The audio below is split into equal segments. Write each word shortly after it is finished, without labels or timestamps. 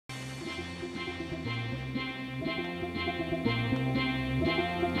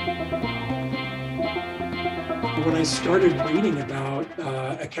When I started reading about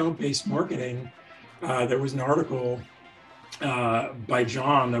account-based marketing, there was an article by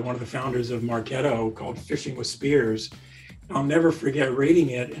John, one of the founders of Marketo, called Fishing with Spears. I'll never forget reading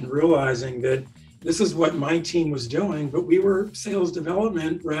it and realizing that this is what my team was doing, but we were sales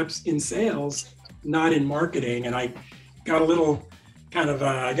development reps in sales, not in marketing. And I got a little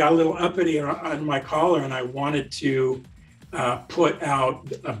uppity on my collar, and I wanted to put out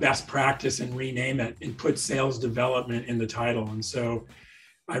a best practice and rename it and put sales development in the title. And so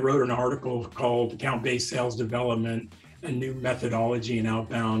I wrote an article called Account-Based Sales Development, a New Methodology in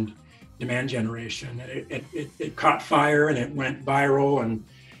Outbound Demand Generation. It caught fire and it went viral. And,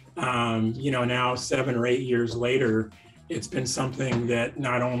 now 7 or 8 years later, it's been something that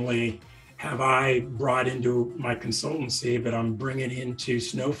not only have I brought into my consultancy, but I'm bringing into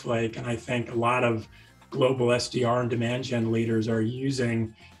Snowflake. And I think a lot of global SDR and demand gen leaders are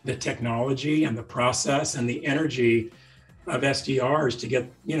using the technology and the process and the energy of SDRs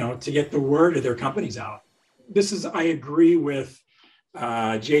to get the word of their companies out. I agree with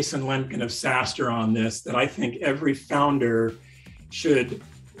Jason Lemkin of SaaStr on this, that I think every founder should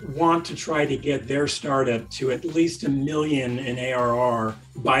want to try to get their startup to at least $1 million in ARR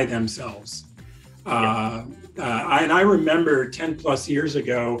by themselves. And I remember 10 plus years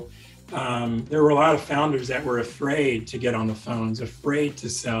ago, there were a lot of founders that were afraid to get on the phones, afraid to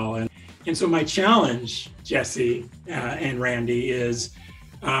sell. And so my challenge, Jesse and Randy, is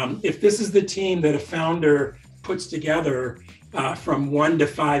if this is the team that a founder puts together from 1 to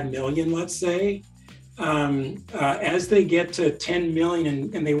 5 million, let's say, as they get to 10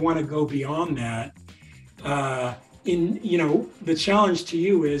 million and they want to go beyond that, the challenge to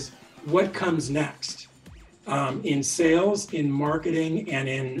you is what comes next? In sales, in marketing, and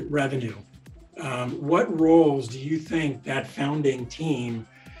in revenue. What roles do you think that founding team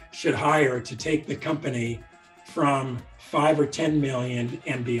should hire to take the company from 5 or 10 million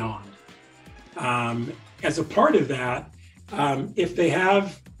and beyond? As a part of that, if they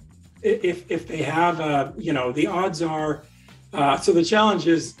have, the odds are, so the challenge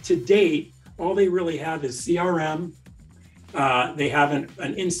is, to date, all they really have is CRM. They have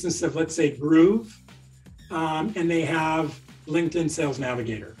an instance of, let's say, Groove. And they have LinkedIn Sales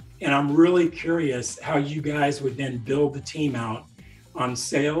Navigator. And I'm really curious how you guys would then build the team out on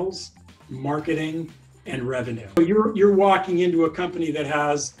sales, marketing, and revenue. So you're walking into a company that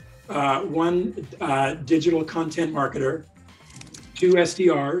has one digital content marketer, 2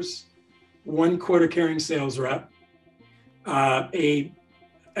 SDRs, 1 quota-carrying sales rep, a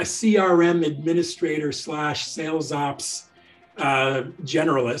CRM administrator / sales ops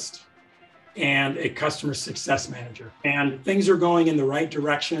generalist, and a customer success manager. And things are going in the right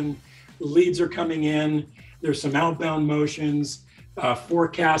direction. Leads are coming in. There's some outbound motions.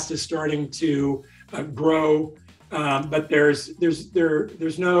 Forecast is starting to grow, but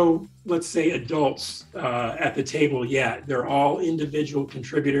there's no, let's say, adults at the table yet. They're all individual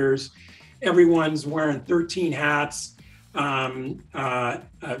contributors. Everyone's wearing 13 hats, and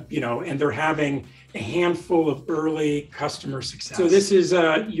they're having a handful of early customer success. So this is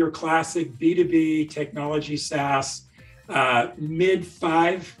your classic B2B technology SaaS, mid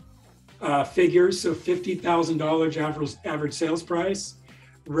 5 figures, so $50,000 average sales price,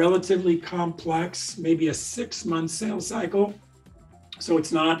 relatively complex, maybe a 6-month sales cycle. So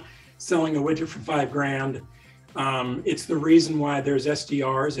it's not selling a widget for $5,000. It's the reason why there's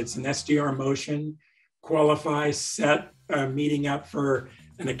SDRs. It's an SDR motion, qualify, set a meeting up for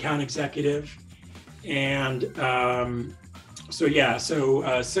an account executive. And so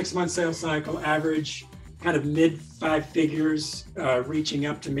 6-month sales cycle, average kind of mid 5 figures, reaching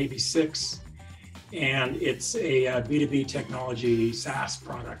up to maybe 6. And it's a B2B technology SaaS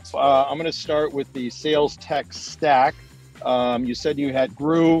product. I'm going to start with the sales tech stack. You said you had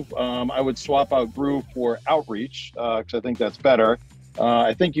Groove. I would swap out Groove for Outreach because I think that's better.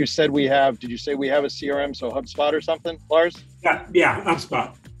 I think you said did you say we have a CRM, so HubSpot or something, Lars? Yeah,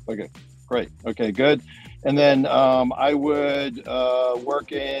 HubSpot. Okay, great. Okay, good. And then I would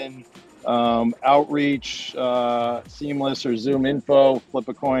work in Outreach, Seamless or Zoom Info, flip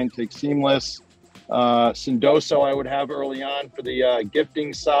a coin, take Seamless. Sendoso I would have early on for the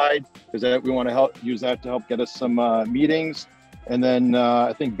gifting side, because we want to use that to help get us some meetings. And then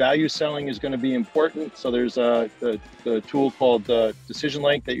I think value selling is going to be important. So there's the tool called Decision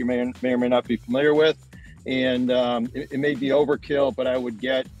Link that you may or may not be familiar with. And it may be overkill, but I would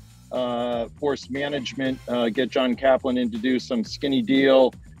get force management, get John Kaplan in to do some skinny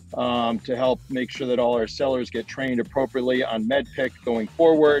deal to help make sure that all our sellers get trained appropriately on MedPick going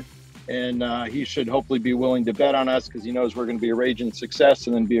forward. And he should hopefully be willing to bet on us because he knows we're going to be a raging success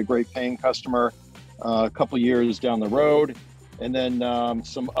and then be a great paying customer. a couple years down the road. And then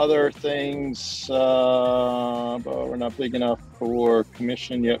some other things, but we're not big enough for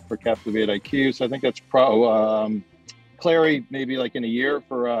commission yet for Captivate IQ. So I think that's Clary, maybe like in a year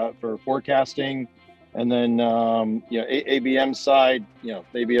for forecasting. And then, ABM side,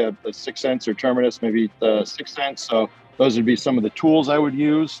 maybe a 6 Sense or Terminus, maybe 6 Sense. So those would be some of the tools I would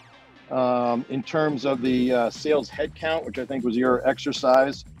use. In terms of the sales headcount, which I think was your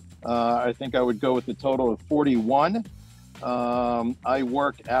exercise, I think I would go with the total of 41. I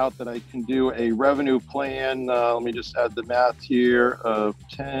work out that I can do a revenue plan. Let me just add the math here of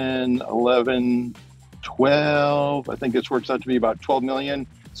 10, 11, 12. I think this works out to be about 12 million.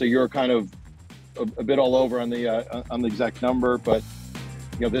 So you're kind of a bit all over on the exact number, but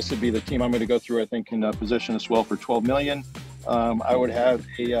this would be the team I'm going to go through. I think can position us well for 12 million. I would have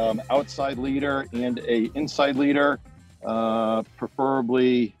a outside leader and a inside leader.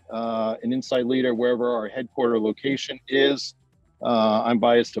 Preferably an inside leader wherever our headquarter location is. I'm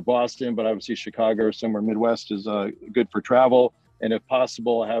biased to Boston, but obviously Chicago or somewhere Midwest is good for travel. And if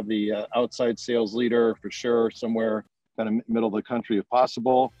possible, have the outside sales leader for sure somewhere kind of middle of the country if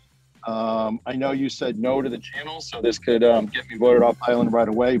possible. I know you said no to the channel, so this could get me voted off island right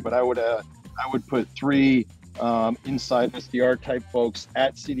away. But I would put 3 inside SDR type folks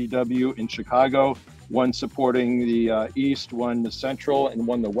at CDW in Chicago. One supporting the East, one the Central, and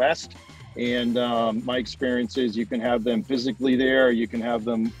one the West. And my experience is you can have them physically there, you can have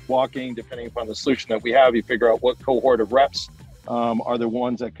them walking, depending upon the solution that we have. You figure out what cohort of reps are the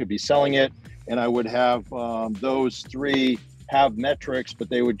ones that could be selling it. And I would have those 3 have metrics, but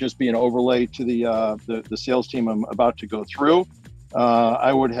they would just be an overlay to the sales team I'm about to go through.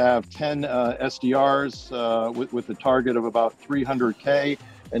 I would have 10 SDRs with a target of about 300K.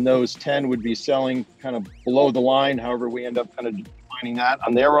 And those 10 would be selling kind of below the line, however we end up kind of defining that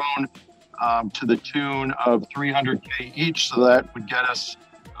on their own, to the tune of 300K each. So that would get us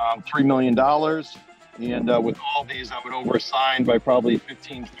 $3 million. And with all these, I would overassign by probably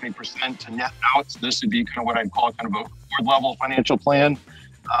 15, 20% to net out. So this would be kind of what I'd call kind of a board level financial plan.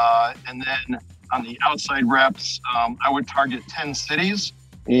 And then on the outside reps, I would target 10 cities.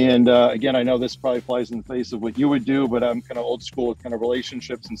 And again, I know this probably flies in the face of what you would do, but I'm kind of old school with kind of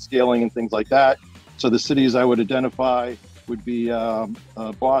relationships and scaling and things like that. So the cities I would identify would be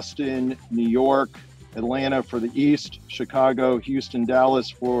Boston, New York, Atlanta for the East, Chicago, Houston, Dallas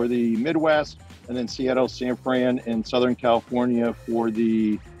for the Midwest, and then Seattle, San Fran, and Southern California for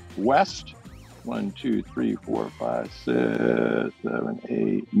the West. 1, 2, 3, 4, 5, 6, 7,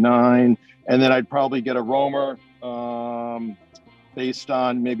 8, 9. And then I'd probably get a roamer based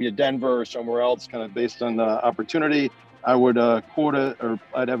on maybe a Denver or somewhere else, kind of based on the opportunity. I would quota, or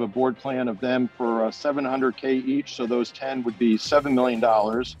I'd have a board plan of them for 700K each. So those 10 would be $7 million.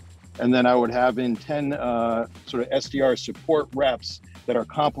 And then I would have in 10 sort of SDR support reps that are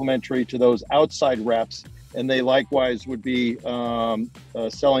complementary to those outside reps. And they likewise would be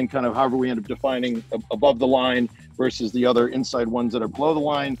selling kind of however we end up defining above the line versus the other inside ones that are below the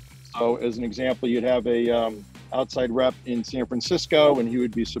line. So as an example, you'd have a outside rep in San Francisco, and he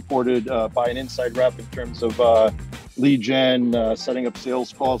would be supported by an inside rep in terms of lead gen, setting up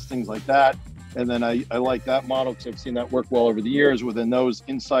sales calls, things like that. And then I like that model because I've seen that work well over the years. Within those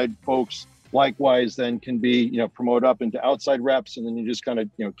inside folks, likewise, then can be promoted up into outside reps, and then you just kind of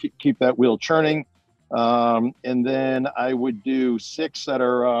keep that wheel churning. And then I would do 6 that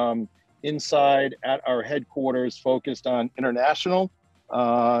are inside at our headquarters, focused on international.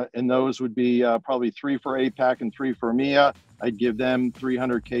 And those would be probably 3 for APAC and 3 for EMEA. I'd give them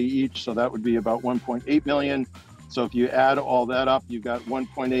 300K each. So that would be about 1.8 million. So if you add all that up, you've got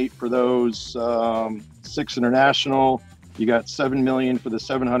 1.8 for those 6 international. You got 7 million for the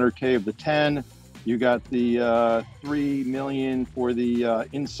 700K of the 10. You got the 3 million for the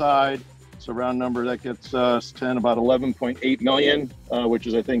inside. So round number, that gets us 10, about 11.8 million, which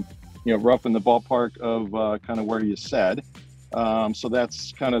is, I think, rough in the ballpark of kind of where you said. So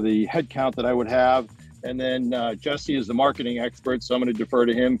that's kind of the head count that I would have. And then Jesse is the marketing expert, so I'm going to defer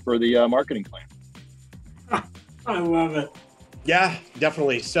to him for the marketing plan. I love it. Yeah,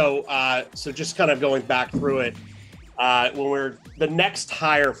 definitely. So just kind of going back through it, the next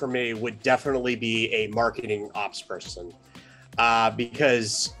hire for me would definitely be a marketing ops person.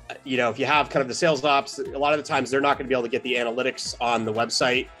 Because, if you have kind of the sales ops, a lot of the times they're not going to be able to get the analytics on the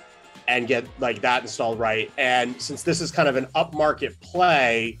website and get like that installed right. And since this is kind of an upmarket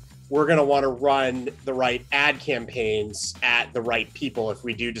play, we're going to want to run the right ad campaigns at the right people if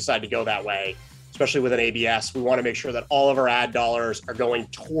we do decide to go that way, especially with an ABS. We want to make sure that all of our ad dollars are going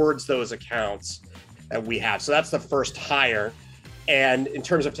towards those accounts that we have. So that's the first hire. And in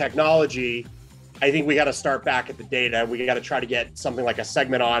terms of technology, I think we got to start back at the data. We got to try to get something like a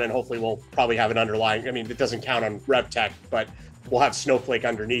segment on, and hopefully we'll probably have an underlying. I mean, it doesn't count on RevTech, but we'll have Snowflake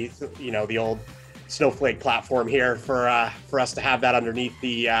underneath. You know, the old Snowflake platform here for us to have that underneath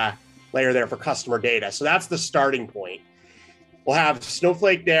the layer there for customer data. So that's the starting point. We'll have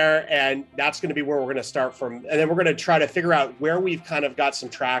Snowflake there, and that's going to be where we're going to start from. And then we're going to try to figure out where we've kind of got some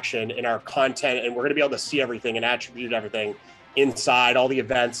traction in our content, and we're going to be able to see everything and attribute everything inside, all the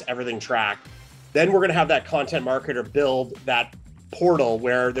events, everything tracked. Then we're going to have that content marketer build that portal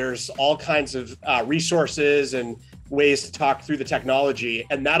where there's all kinds of resources and ways to talk through the technology.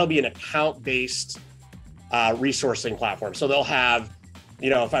 And that'll be an account-based resourcing platform. So they'll have, you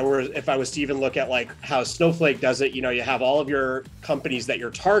know, if I was to even look at like how Snowflake does it, you know, you have all of your companies that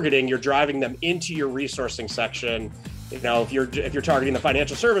you're targeting, you're driving them into your resourcing section. You know, if you're targeting the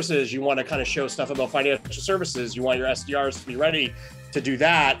financial services, you want to kind of show stuff about financial services. You want your SDRs to be ready to do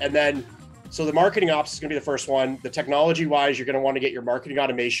that. And then, so the marketing ops is going to be the first one. The technology wise, you're going to want to get your marketing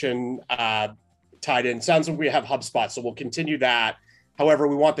automation tied in. Sounds like we have HubSpot, so we'll continue that. However,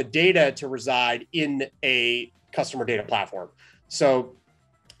 we want the data to reside in a customer data platform. So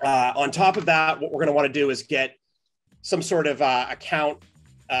on top of that, what we're going to want to do is get some sort of account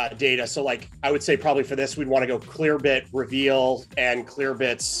data. So like, I would say probably for this, we'd want to go Clearbit Reveal and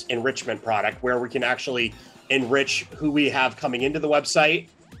Clearbit's enrichment product, where we can actually enrich who we have coming into the website.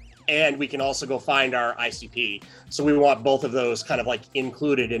 And we can also go find our ICP. So we want both of those kind of like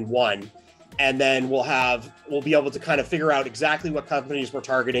included in one. And then we'll be able to kind of figure out exactly what companies we're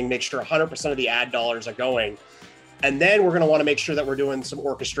targeting, make sure 100% of the ad dollars are going. And then we're going to want to make sure that we're doing some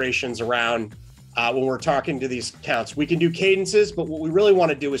orchestrations around when we're talking to these accounts. We can do cadences, but what we really want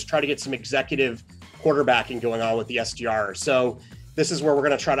to do is try to get some executive quarterbacking going on with the SDR. So this is where we're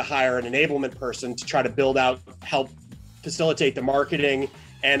going to try to hire an enablement person to try to build out, help facilitate the marketing,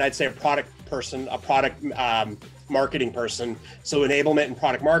 and I'd say a product person, a product marketing person. So enablement and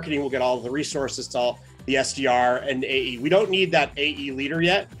product marketing will get all of the resources to all the SDR and AE. We don't need that AE leader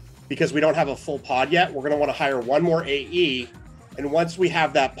yet because we don't have a full pod yet. We're going to want to hire one more AE. And once we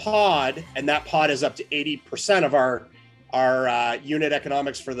have that pod, and that pod is up to 80% of our unit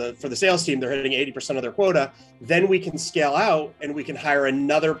economics for the sales team, they're hitting 80% of their quota, then we can scale out and we can hire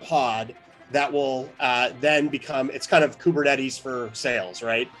another pod that will then become, it's kind of Kubernetes for sales,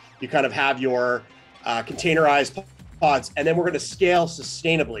 right? You kind of have your containerized pods, and then we're going to scale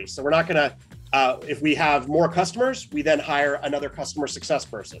sustainably. So we're not going to, if we have more customers, we then hire another customer success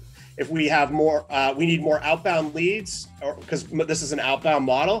person. If we have more, we need more outbound leads, because this is an outbound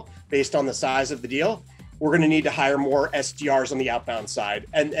model based on the size of the deal, we're going to need to hire more SDRs on the outbound side.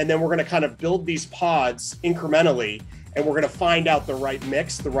 And then we're going to kind of build these pods incrementally, and we're going to find out the right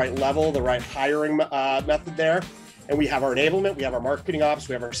mix, the right level, the right hiring method there. And we have our enablement, we have our marketing ops,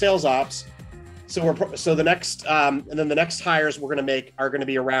 we have our sales ops. So the next, and then the next hires we're going to make are going to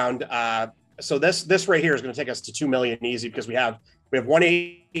be around. So this right here is going to take us to 2 million easy, because we have one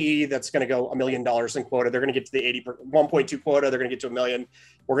AE that's going to go $1 million in quota. They're going to get to the 1.2 quota. They're going to get to 1 million.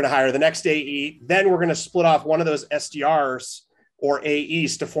 We're going to hire the next AE. Then we're going to split off one of those SDRs or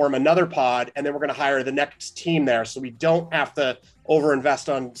AEs to form another pod. And then we're going to hire the next team there. So we don't have to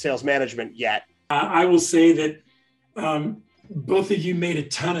overinvest on sales management yet. I will say that both of you made a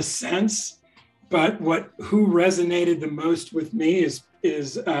ton of sense, but who resonated the most with me is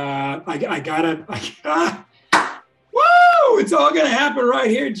I gotta, woo! It's all gonna happen right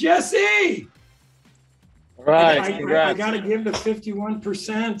here, Jesse. All right, I gotta give the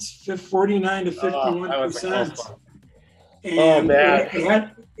 51%, 49 to 51%. And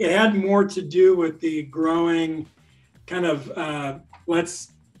it had more to do with the growing kind of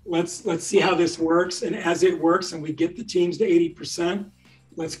let's see how this works, and as it works and we get the teams to 80%,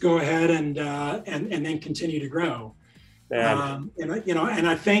 let's go ahead and then continue to grow. And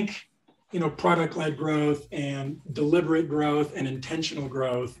I think product-led growth and deliberate growth and intentional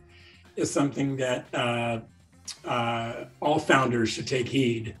growth is something that all founders should take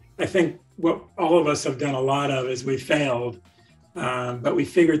heed. I think what all of us have done a lot of is we failed, but we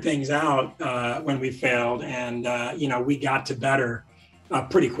figured things out when we failed, and we got to better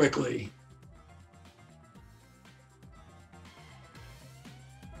pretty quickly.